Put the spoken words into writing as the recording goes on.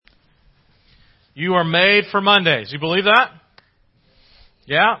You are made for Mondays. You believe that?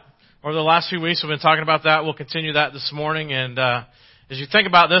 Yeah? Over the last few weeks, we've been talking about that. We'll continue that this morning. And as you think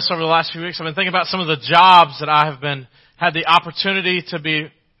about this over the last few weeks, I've been thinking about some of the jobs that I have had the opportunity to be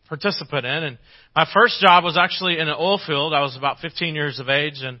participant in. And my first job was actually in an oil field. I was about 15 years of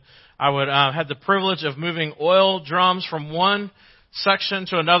age, and I had the privilege of moving oil drums from one section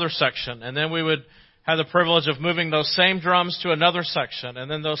to another section. And then we would had the privilege of moving those same drums to another section, and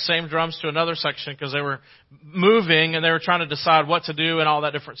then those same drums to another section because they were moving and they were trying to decide what to do and all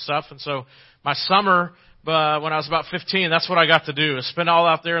that different stuff. And so my summer, when I was about 15, that's what I got to do, is spend all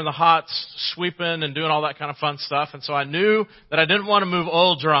out there in the hot, sweeping and doing all that kind of fun stuff. And so I knew that I didn't want to move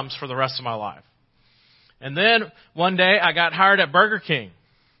oil drums for the rest of my life. And then one day I got hired at Burger King,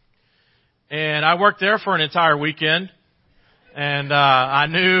 and I worked there for an entire weekend. And I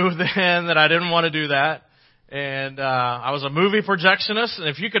knew then that I didn't want to do that. And I was a movie projectionist, and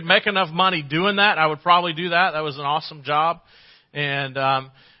if you could make enough money doing that, I would probably do that. That was an awesome job. And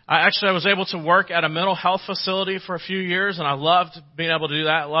I was able to work at a mental health facility for a few years, and I loved being able to do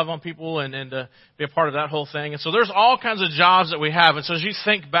that, love on people, and to be a part of that whole thing. And so there's all kinds of jobs that we have. And so as you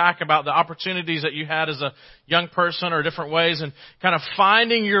think back about the opportunities that you had as a young person or different ways and kind of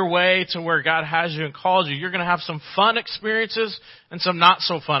finding your way to where God has you and called you, you're going to have some fun experiences and some not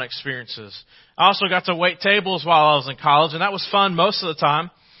so fun experiences. I also got to wait tables while I was in college, and that was fun most of the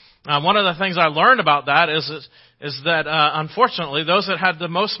time. One of the things I learned about that is that unfortunately, those that had the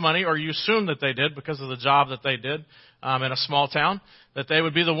most money, or you assume that they did because of the job that they did in a small town, that they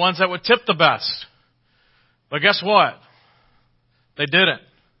would be the ones that would tip the best. But guess what? They didn't.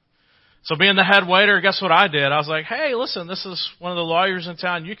 So being the head waiter, guess what I did? I was like, hey, listen, this is one of the lawyers in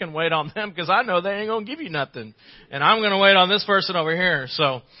town. You can wait on them because I know they ain't going to give you nothing. And I'm going to wait on this person over here.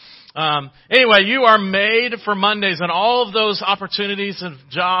 So anyway, you are made for Mondays, and all of those opportunities and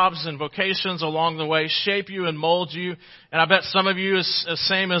jobs and vocations along the way shape you and mold you. And I bet some of you, as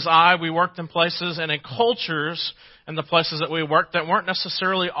same as I, we worked in places and in cultures and the places that we worked that weren't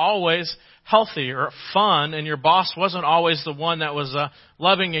necessarily always healthy or fun, and your boss wasn't always the one that was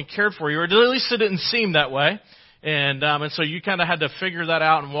loving and cared for you, or at least it didn't seem that way. And so you kind of had to figure that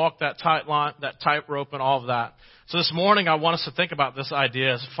out and walk that tight line, that tightrope, and all of that. So this morning, I want us to think about this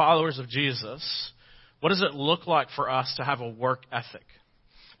idea as followers of Jesus. What does it look like for us to have a work ethic?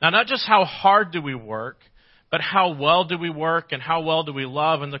 Now, not just how hard do we work, but how well do we work and how well do we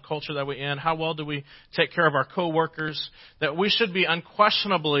love in the culture that we're in? How well do we take care of our coworkers? That we should be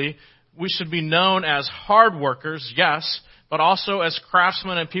we should be known as hard workers, yes, but also as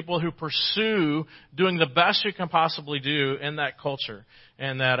craftsmen and people who pursue doing the best you can possibly do in that culture.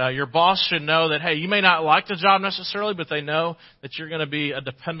 And that your boss should know that, hey, you may not like the job necessarily, but they know that you're going to be a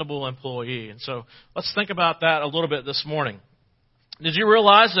dependable employee. And so let's think about that a little bit this morning. Did you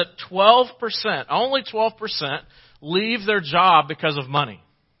realize that 12%, only 12%, leave their job because of money?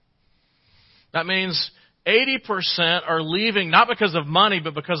 That means 80% are leaving not because of money,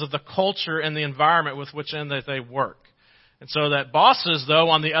 but because of the culture and the environment with which that they work. And so that bosses, though,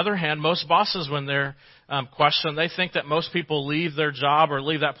 on the other hand, most bosses, when they're questioned, they think that most people leave their job or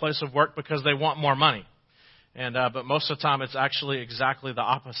leave that place of work because they want more money. And but most of the time, it's actually exactly the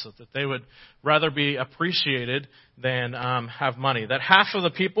opposite, that they would rather be appreciated than have money. That half of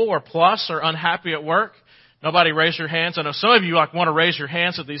the people or plus are unhappy at work. Nobody raise your hands. I know some of you want to raise your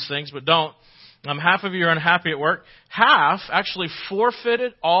hands at these things, but don't. Half of you are unhappy at work. Half actually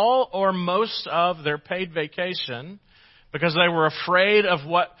forfeited all or most of their paid vacation because they were afraid of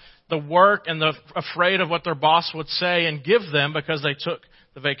what the work and afraid of what their boss would say and give them because they took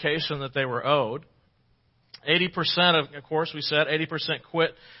the vacation that they were owed. 80% of course, we said 80%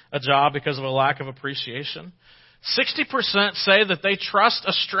 quit a job because of a lack of appreciation. 60% say that they trust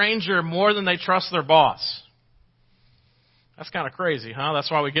a stranger more than they trust their boss. That's kind of crazy, huh? That's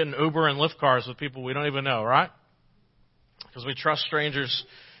why we get in Uber and Lyft cars with people we don't even know, right? Because we trust strangers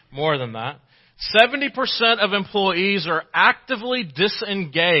more than that. 70% of employees are actively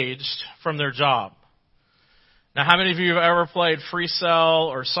disengaged from their job. Now, how many of you have ever played Free Cell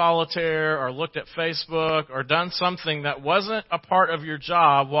or Solitaire or looked at Facebook or done something that wasn't a part of your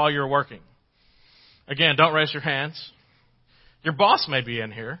job while you're working? Again, don't raise your hands. Your boss may be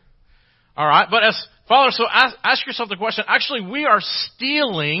in here. All right, but as followers, so ask yourself the question, actually, we are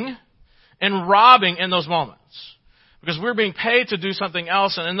stealing and robbing in those moments. Because we're being paid to do something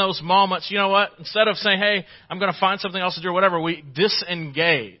else, and in those moments, you know what? Instead of saying, hey, I'm going to find something else to do or whatever, we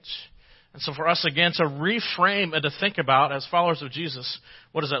disengage. And so for us, again, to reframe and to think about, as followers of Jesus,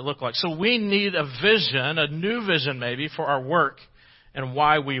 what does that look like? So we need a vision, a new vision maybe, for our work and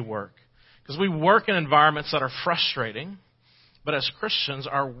why we work. Because we work in environments that are frustrating, but as Christians,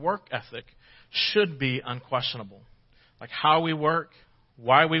 our work ethic should be unquestionable. Like how we work,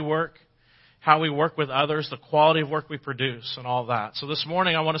 why we work, how we work with others, the quality of work we produce, and all that. So this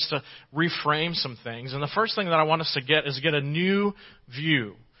morning I want us to reframe some things. And the first thing that I want us to get is get a new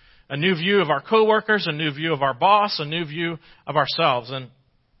view. A new view of our coworkers, a new view of our boss, a new view of ourselves. And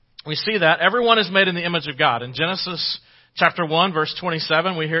we see that everyone is made in the image of God. In Genesis chapter 1, verse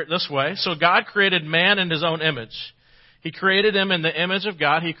 27, we hear it this way. So God created man in his own image. He created him in the image of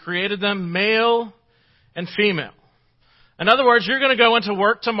God. He created them male and female. In other words, you're going to go into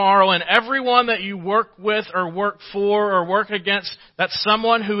work tomorrow, and everyone that you work with or work for or work against, that's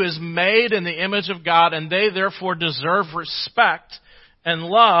someone who is made in the image of God, and they therefore deserve respect and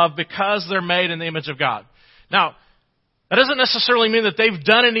love because they're made in the image of God. Now, that doesn't necessarily mean that they've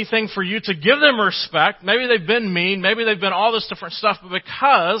done anything for you to give them respect. Maybe they've been mean. Maybe they've been all this different stuff. But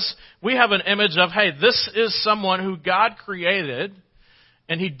because we have an image of, hey, this is someone who God created,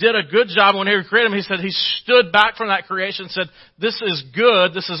 and He did a good job when He created him. He said He stood back from that creation and said, this is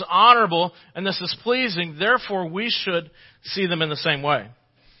good, this is honorable, and this is pleasing. Therefore, we should see them in the same way.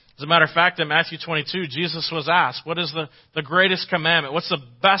 As a matter of fact, in Matthew 22, Jesus was asked, what is the greatest commandment? What's the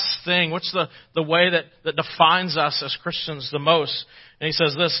best thing? What's the way that defines us as Christians the most? And He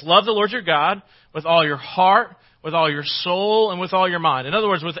says this, love the Lord your God with all your heart, with all your soul, and with all your mind. In other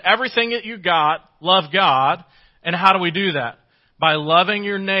words, with everything that you got, love God. And how do we do that? By loving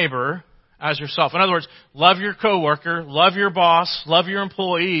your neighbor as yourself. In other words, love your coworker, love your boss, love your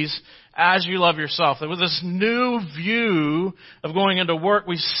employees as you love yourself. With this new view of going into work,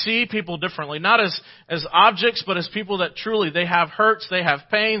 we see people differently. Not as objects, but as people that truly, they have hurts, they have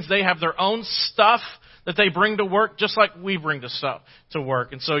pains, they have their own stuff that they bring to work, just like we bring the stuff to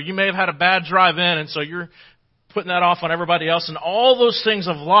work. And so you may have had a bad drive in, and so you're putting that off on everybody else. And all those things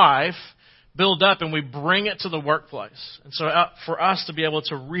of life build up, and we bring it to the workplace. And so for us to be able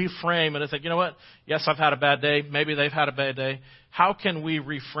to reframe and to think, you know what? Yes, I've had a bad day. Maybe they've had a bad day. How can we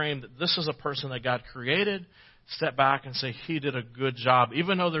reframe that this is a person that God created, step back and say, He did a good job,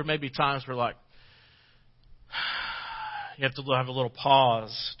 even though there may be times where like, you have to have a little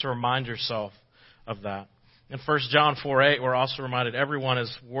pause to remind yourself of that. In 1 John 4:8, we're also reminded everyone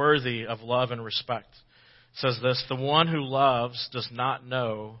is worthy of love and respect. It says this, the one who loves does not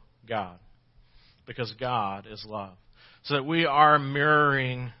know God, because God is love. So that we are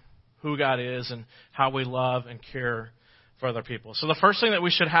mirroring who God is and how we love and care for other people. So the first thing that we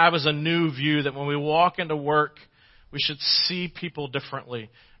should have is a new view, that when we walk into work, we should see people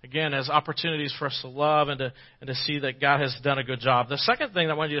differently. Again, as opportunities for us to love and to see that God has done a good job. The second thing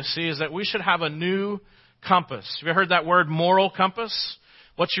that I want you to see is that we should have a new compass. Have you heard that word, moral compass?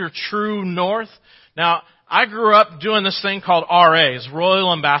 What's your true north? Now, I grew up doing this thing called RAs,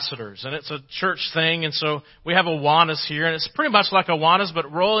 Royal Ambassadors, and it's a church thing, and so we have Awanas here, and it's pretty much like Awanas,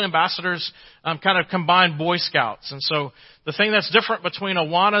 but Royal Ambassadors kind of combine Boy Scouts. And so the thing that's different between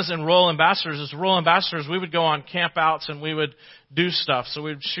Awanas and Royal Ambassadors is Royal Ambassadors, we would go on campouts and we would do stuff. So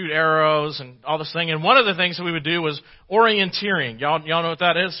we'd shoot arrows and all this thing, and one of the things that we would do was orienteering. Y'all know what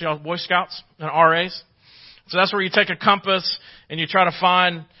that is? Y'all Boy Scouts and RAs? So that's where you take a compass and you try to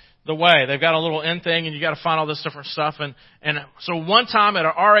find the way. They've got a little end thing, and you got to find all this different stuff. And so one time at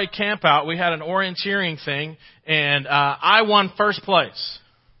an RA camp out, we had an orienteering thing, and I won first place.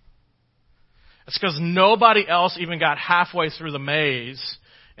 It's because nobody else even got halfway through the maze,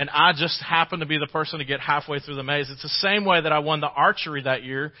 and I just happened to be the person to get halfway through the maze. It's the same way that I won the archery that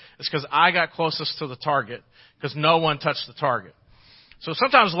year. It's because I got closest to the target, because no one touched the target. So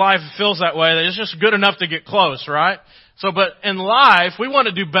sometimes life feels that way, that it's just good enough to get close, right? So, but in life, we want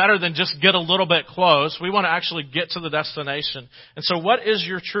to do better than just get a little bit close. We want to actually get to the destination. And so what is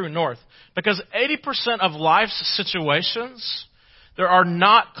your true north? Because 80% of life's situations, there are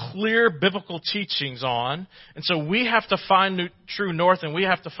not clear biblical teachings on. And so we have to find true north, and we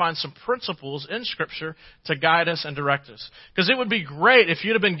have to find some principles in Scripture to guide us and direct us. Because it would be great if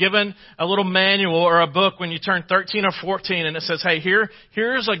you'd have been given a little manual or a book when you turn 13 or 14, and it says, hey,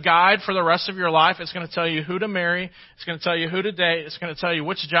 here's a guide for the rest of your life. It's going to tell you who to marry. It's going to tell you who to date. It's going to tell you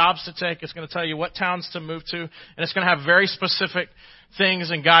which jobs to take. It's going to tell you what towns to move to. And it's going to have very specific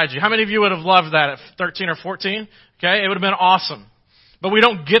things and guide you. How many of you would have loved that at 13 or 14? Okay, it would have been awesome. But we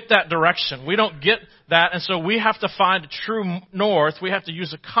don't get that direction. We don't get that. And so we have to find a true north. We have to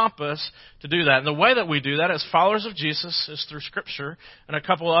use a compass to do that. And the way that we do that as followers of Jesus is through Scripture and a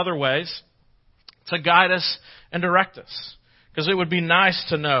couple other ways to guide us and direct us. Because it would be nice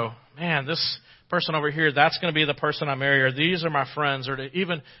to know, man, this person over here, that's going to be the person I marry, or these are my friends, or to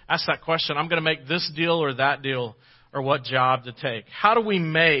even ask that question, I'm going to make this deal or that deal, or what job to take. How do we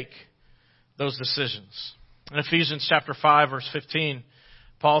make those decisions? In Ephesians chapter 5, verse 15,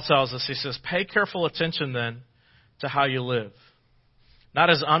 Paul tells us, he says, pay careful attention then to how you live. Not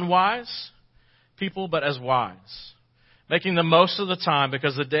as unwise people, but as wise. Making the most of the time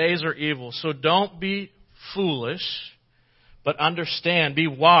because the days are evil. So don't be foolish, but understand, be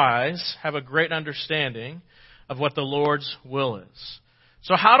wise, have a great understanding of what the Lord's will is.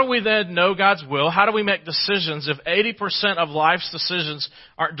 So how do we then know God's will? How do we make decisions if 80% of life's decisions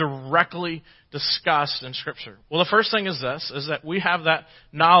aren't directly discussed in Scripture? Well, the first thing is this, is that we have that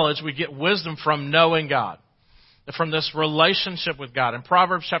knowledge, we get wisdom from knowing God, from this relationship with God. In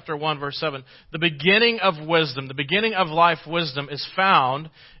Proverbs chapter 1, verse 7, the beginning of wisdom, the beginning of life wisdom is found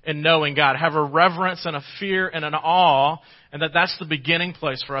in knowing God. Have a reverence and a fear and an awe, and that's the beginning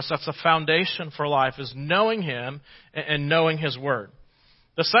place for us. That's the foundation for life, is knowing Him and knowing His Word.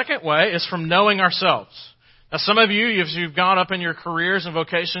 The second way is from knowing ourselves. Now, some of you, if you've gone up in your careers and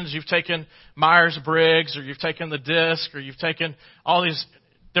vocations, you've taken Myers-Briggs, or you've taken the DISC, or you've taken all these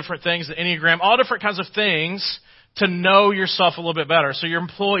different things, the Enneagram, all different kinds of things to know yourself a little bit better. So your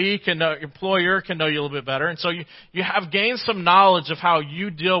employer can know you a little bit better. And so you have gained some knowledge of how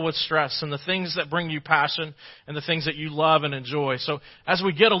you deal with stress and the things that bring you passion and the things that you love and enjoy. So as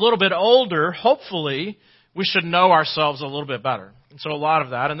we get a little bit older, hopefully, we should know ourselves a little bit better. And so a lot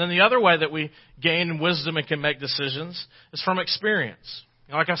of that. And then the other way that we gain wisdom and can make decisions is from experience.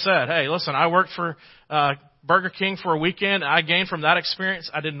 Like I said, hey, listen, I worked for Burger King for a weekend. I gained from that experience.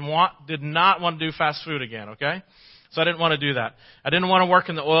 I did not want to do fast food again, okay? So I didn't want to do that. I didn't want to work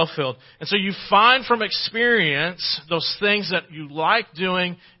in the oil field. And so you find from experience those things that you like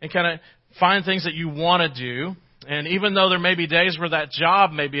doing and kind of find things that you want to do. And even though there may be days where that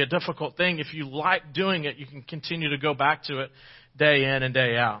job may be a difficult thing, if you like doing it, you can continue to go back to it day in and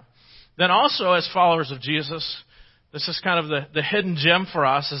day out. Then also, as followers of Jesus, this is kind of the hidden gem for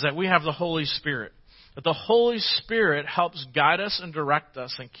us, is that we have the Holy Spirit. That the Holy Spirit helps guide us and direct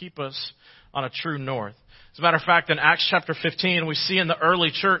us and keep us on a true north. As a matter of fact, in Acts chapter 15, we see in the early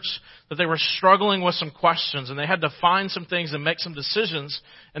church that they were struggling with some questions, and they had to find some things and make some decisions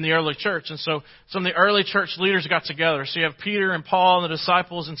in the early church. And so some of the early church leaders got together. So you have Peter and Paul and the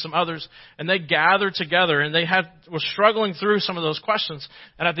disciples and some others, and they gathered together, and were struggling through some of those questions.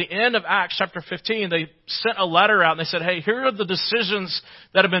 And at the end of Acts chapter 15, they sent a letter out, and they said, hey, here are the decisions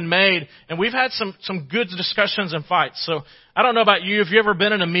that have been made, and we've had some good discussions and fights. So I don't know about you, have you ever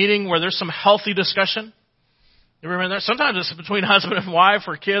been in a meeting where there's some healthy discussion? You remember that? Sometimes it's between husband and wife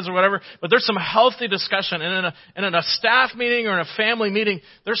or kids or whatever, but there's some healthy discussion. And in a staff meeting or in a family meeting,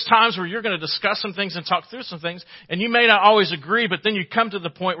 there's times where you're going to discuss some things and talk through some things, and you may not always agree, but then you come to the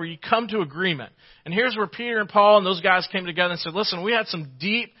point where you come to agreement. And here's where Peter and Paul and those guys came together and said, listen, we had some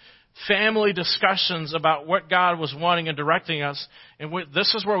deep family discussions about what God was wanting and directing us, and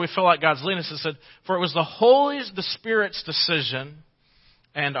this is where we feel like God's leading us. He said, for it was the Spirit's decision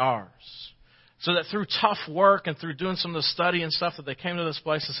and ours. So that through tough work and through doing some of the study and stuff, that they came to this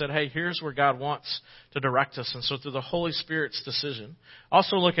place and said, hey, here's where God wants to direct us. And so through the Holy Spirit's decision.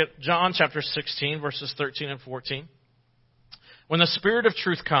 Also look at John chapter 16, verses 13 and 14. When the Spirit of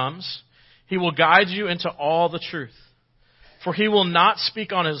truth comes, He will guide you into all the truth. For He will not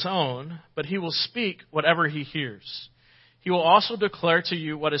speak on His own, but He will speak whatever He hears. He will also declare to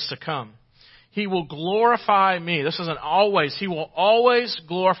you what is to come. He will glorify me. This isn't always. He will always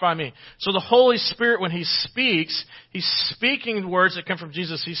glorify me. So the Holy Spirit, when He speaks, He's speaking words that come from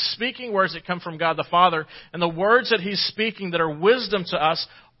Jesus. He's speaking words that come from God the Father. And the words that He's speaking that are wisdom to us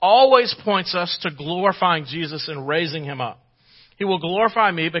always points us to glorifying Jesus and raising Him up. He will glorify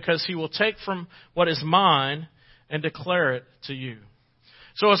me because He will take from what is mine and declare it to you.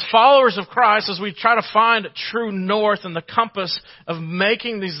 So as followers of Christ, as we try to find true north and the compass of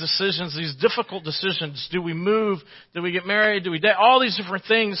making these decisions, these difficult decisions, do we move, do we get married, do we date, all these different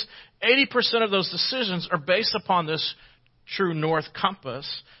things, 80% of those decisions are based upon this true north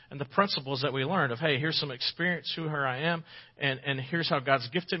compass and the principles that we learned of, hey, here's some experience, who here I am, and here's how God's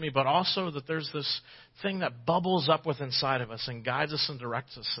gifted me, but also that there's this thing that bubbles up within inside of us and guides us and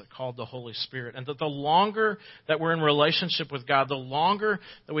directs us that called the Holy Spirit. And that the longer that we're in relationship with God, the longer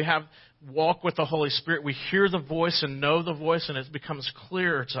that we have walk with the Holy Spirit, we hear the voice and know the voice, and it becomes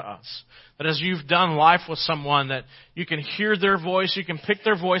clearer to us. That as you've done life with someone, that you can hear their voice, you can pick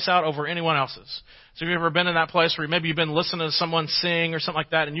their voice out over anyone else's. So have you ever been in that place where maybe you've been listening to someone sing or something like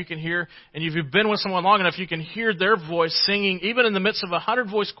that, and you can hear, and if you've been with someone long enough, you can hear their voice singing, even in the midst of a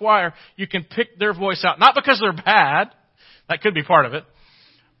 100-voice choir, you can pick their voice out. Not because they're bad, that could be part of it,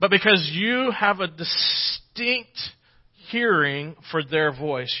 but because you have a distinct hearing for their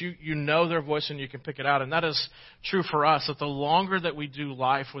voice. You know their voice and you can pick it out. And that is true for us, that the longer that we do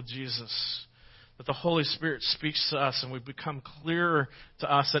life with Jesus, that the Holy Spirit speaks to us and we become clearer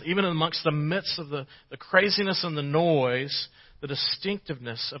to us that even amongst the midst of the craziness and the noise, the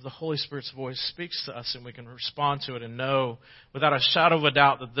distinctiveness of the Holy Spirit's voice speaks to us and we can respond to it and know without a shadow of a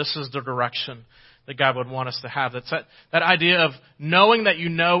doubt that this is the direction that God would want us to have. That's that idea of knowing that you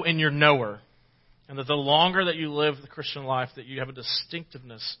know in your knower. And that the longer that you live the Christian life, that you have a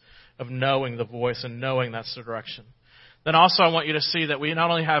distinctiveness of knowing the voice and knowing that's the direction. Then also I want you to see that we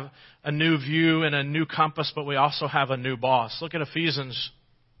not only have a new view and a new compass, but we also have a new boss. Look at Ephesians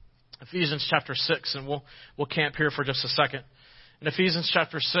chapter 6, and we'll camp here for just a second. In Ephesians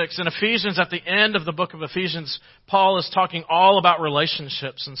chapter 6, in Ephesians, at the end of the book of Ephesians, Paul is talking all about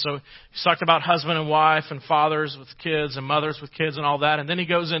relationships. And so he's talked about husband and wife and fathers with kids and mothers with kids and all that. And then he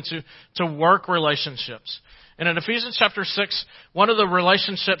goes into work relationships. And in Ephesians chapter 6, one of the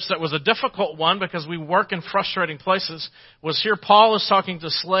relationships that was a difficult one because we work in frustrating places was here Paul is talking to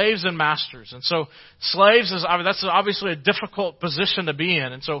slaves and masters. And so slaves that's obviously a difficult position to be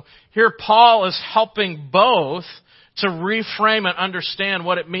in. And so here Paul is helping both to reframe and understand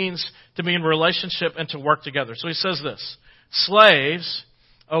what it means to be in relationship and to work together. So he says this, slaves,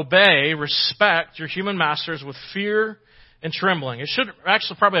 obey, respect your human masters with fear and trembling. It should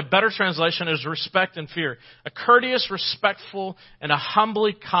actually probably a better translation is respect and fear. A courteous, respectful, and a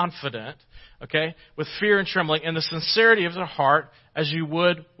humbly confident, okay, with fear and trembling, and the sincerity of their heart as you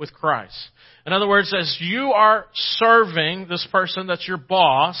would with Christ. In other words, as you are serving this person that's your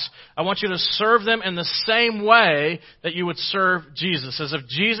boss, I want you to serve them in the same way that you would serve Jesus. As if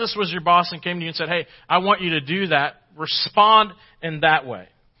Jesus was your boss and came to you and said, hey, I want you to do that. Respond in that way.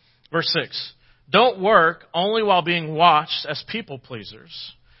 Verse 6. Don't work only while being watched as people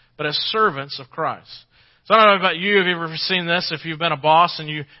pleasers, but as servants of Christ. So I don't know about you, have you ever seen this? If you've been a boss and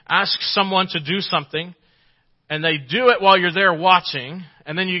you ask someone to do something, and they do it while you're there watching,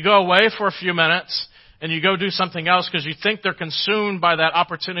 and then you go away for a few minutes, and you go do something else because you think they're consumed by that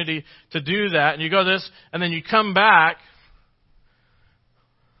opportunity to do that, and you go this, and then you come back,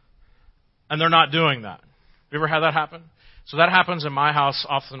 and they're not doing that. You ever had that happen? So that happens in my house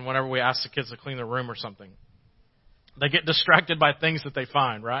often whenever we ask the kids to clean their room or something. They get distracted by things that they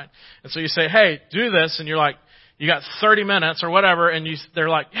find, right? And so you say, hey, do this, and you're like, you got 30 minutes or whatever, and they're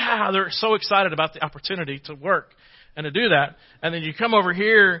like, yeah, they're so excited about the opportunity to work and to do that. And then you come over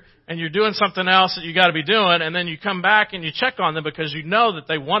here and you're doing something else that you got to be doing, and then you come back and you check on them because you know that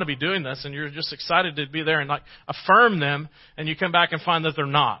they want to be doing this, and you're just excited to be there and like affirm them, and you come back and find that they're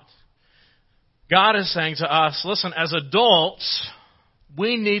not. God is saying to us, listen, as adults,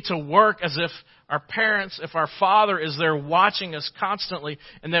 we need to work as if our parents, if our Father is there watching us constantly,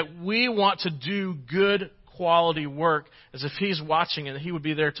 and that we want to do good quality work as if He's watching and He would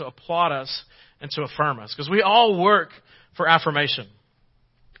be there to applaud us and to affirm us. Because we all work for affirmation.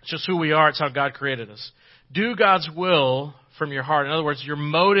 It's just who we are. It's how God created us. Do God's will from your heart. In other words, your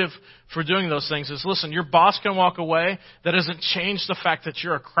motive for doing those things is, listen, your boss can walk away. That doesn't change the fact that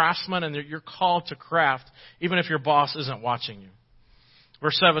you're a craftsman and that you're called to craft, even if your boss isn't watching you.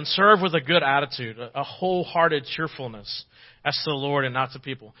 Verse 7, serve with a good attitude, a wholehearted cheerfulness as to the Lord and not to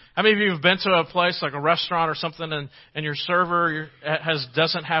people. How many of you have been to a place like a restaurant or something and your server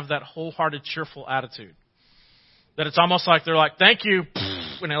doesn't have that wholehearted cheerful attitude? That it's almost like they're like, thank you,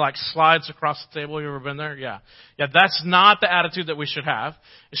 and it like slides across the table. You ever been there? Yeah. Yeah, that's not the attitude that we should have.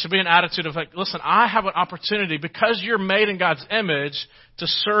 It should be an attitude of like, listen, I have an opportunity because you're made in God's image to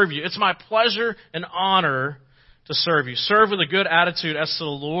serve you. It's my pleasure and honor to serve you. Serve with a good attitude as to the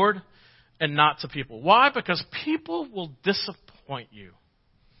Lord and not to people. Why? Because people will disappoint you.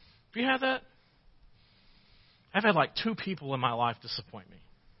 Have you had that? I've had like 2 people in my life disappoint me.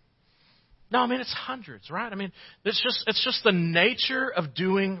 No, I mean, it's hundreds, right? I mean, it's just the nature of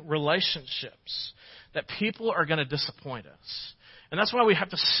doing relationships that people are going to disappoint us. And that's why we have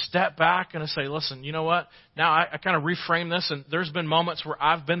to step back and say, listen, you know what? Now I kind of reframe this, and there's been moments where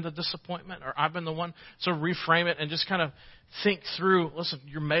I've been the disappointment or I've been the one. So reframe it and just kind of think through, listen,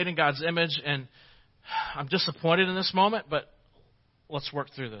 you're made in God's image, and I'm disappointed in this moment, but let's work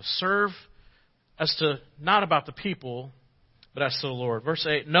through this. Serve as to not about the people, but as to the Lord. Verse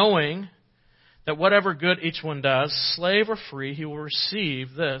 8, knowing that whatever good each one does, slave or free, he will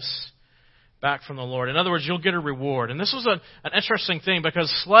receive this back from the Lord. In other words, you'll get a reward. And this was an interesting thing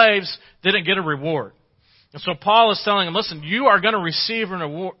because slaves didn't get a reward. And so Paul is telling them, listen, you are going to receive a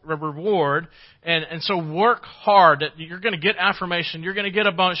reward, and so work hard. You're going to get affirmation. You're going to get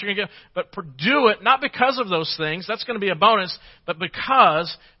a bonus. But do it not because of those things. That's going to be a bonus, but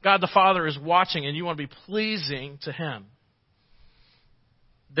because God the Father is watching and you want to be pleasing to Him.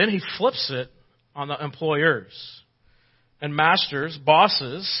 Then he flips it on the employers and masters,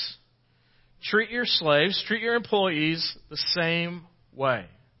 bosses. treat your slaves, treat your employees the same way.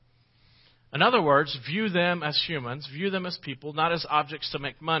 In other words, view them as humans, view them as people, not as objects to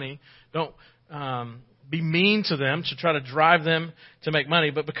make money. Don't be mean to them to try to drive them to make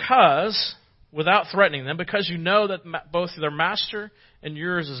money, but because, without threatening them, because you know that both their master and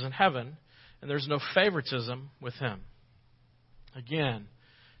yours is in heaven, and there's no favoritism with him. Again,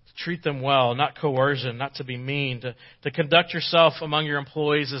 to treat them well, not coercion, not to be mean, to conduct yourself among your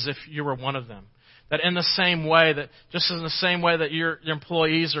employees as if you were one of them. That in the same way, that just in the same way that your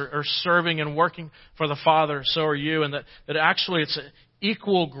employees are serving and working for the Father, so are you, and that actually it's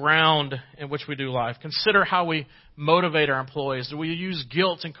equal ground in which we do life. Consider how we motivate our employees. Do we use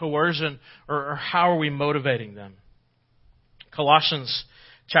guilt and coercion, or how are we motivating them? Colossians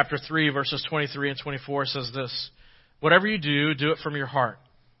chapter 3, verses 23 and 24 says this: "Whatever you do, do it from your heart,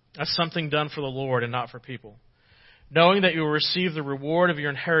 as something done for the Lord and not for people. Knowing that you will receive the reward of your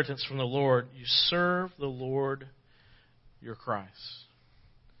inheritance from the Lord, you serve the Lord your Christ."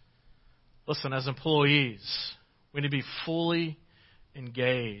 Listen, as employees, we need to be fully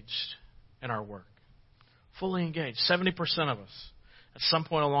engaged in our work. Fully engaged. 70% of us, at some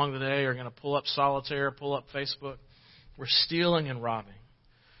point along the day, are going to pull up Solitaire, pull up Facebook. We're stealing and robbing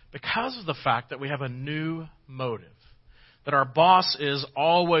because of the fact that we have a new motive. That our boss is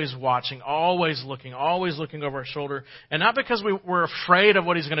always watching, always looking over our shoulder. And not because we're afraid of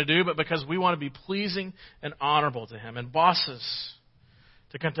what he's going to do, but because we want to be pleasing and honorable to him. And bosses,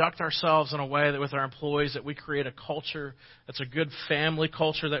 to conduct ourselves in a way that with our employees that we create a culture that's a good family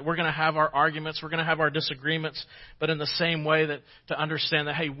culture, that we're going to have our arguments, we're going to have our disagreements, but in the same way that to understand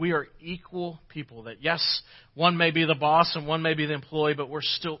that, hey, we are equal people. That yes, one may be the boss and one may be the employee, but we're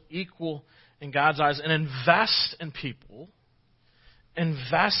still equal in God's eyes. And invest in people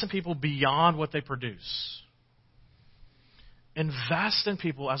beyond what they produce. Invest in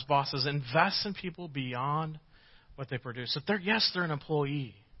people as bosses. Invest in people beyond what they produce. That they're an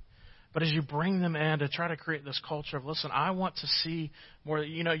employee. But as you bring them in to try to create this culture of, listen, I want to see more.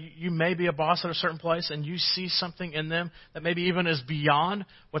 You may be a boss at a certain place and you see something in them that maybe even is beyond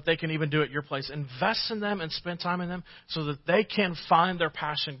what they can even do at your place. Invest in them and spend time in them so that they can find their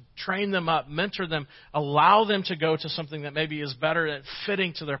passion, train them up, mentor them, allow them to go to something that maybe is better and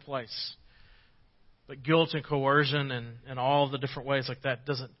fitting to their place. But guilt and coercion and all the different ways like that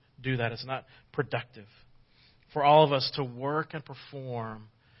doesn't do that. It's not productive. For all of us to work and perform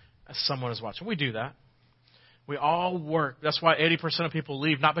as someone is watching. We do that. We all work. That's why 80% of people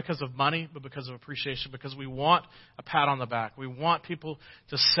leave, not because of money, but because of appreciation, because we want a pat on the back. We want people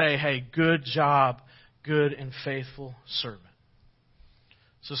to say, hey, good job, good and faithful servant.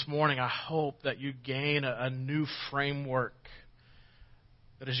 So this morning, I hope that you gain a new framework.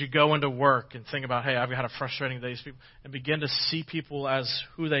 That as you go into work and think about, hey, I've had a frustrating day, and begin to see people as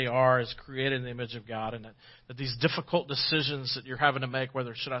who they are, as created in the image of God, and that these difficult decisions that you're having to make,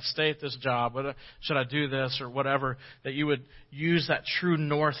 whether should I stay at this job, whether should I do this or whatever, that you would use that true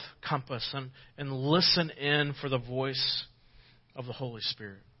north compass and listen in for the voice of the Holy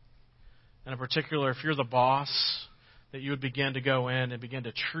Spirit. And in particular, if you're the boss, that you would begin to go in and begin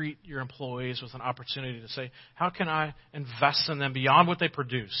to treat your employees with an opportunity to say, how can I invest in them beyond what they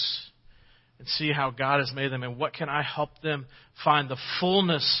produce and see how God has made them, and what can I help them find the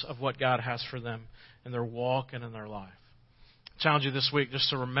fullness of what God has for them in their walk and in their life. I challenge you this week just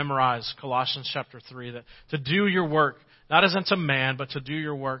to memorize Colossians chapter 3, that to do your work, not as unto man, but to do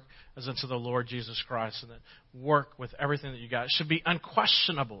your work as unto the Lord Jesus Christ, and that work with everything that you got. It should be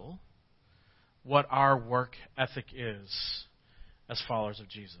unquestionable what our work ethic is as followers of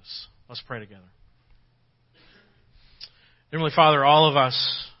Jesus. Let's pray together. Heavenly Father, all of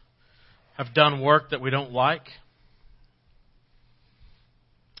us have done work that we don't like.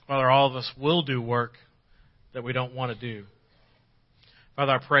 Father, all of us will do work that we don't want to do.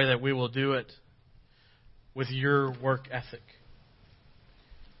 Father, I pray that we will do it with your work ethic.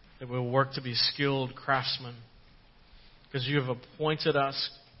 That we will work to be skilled craftsmen, because you have appointed us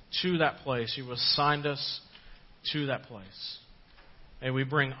to that place. You assigned us to that place. May we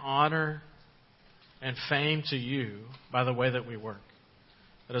bring honor and fame to you by the way that we work.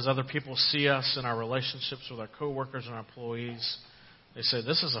 That as other people see us in our relationships with our coworkers and our employees, they say,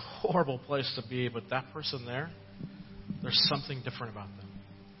 this is a horrible place to be, but that person there's something different about them.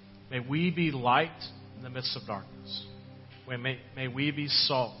 May we be light in the midst of darkness. May we be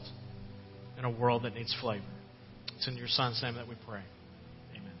salt in a world that needs flavor. It's in your Son's name that we pray.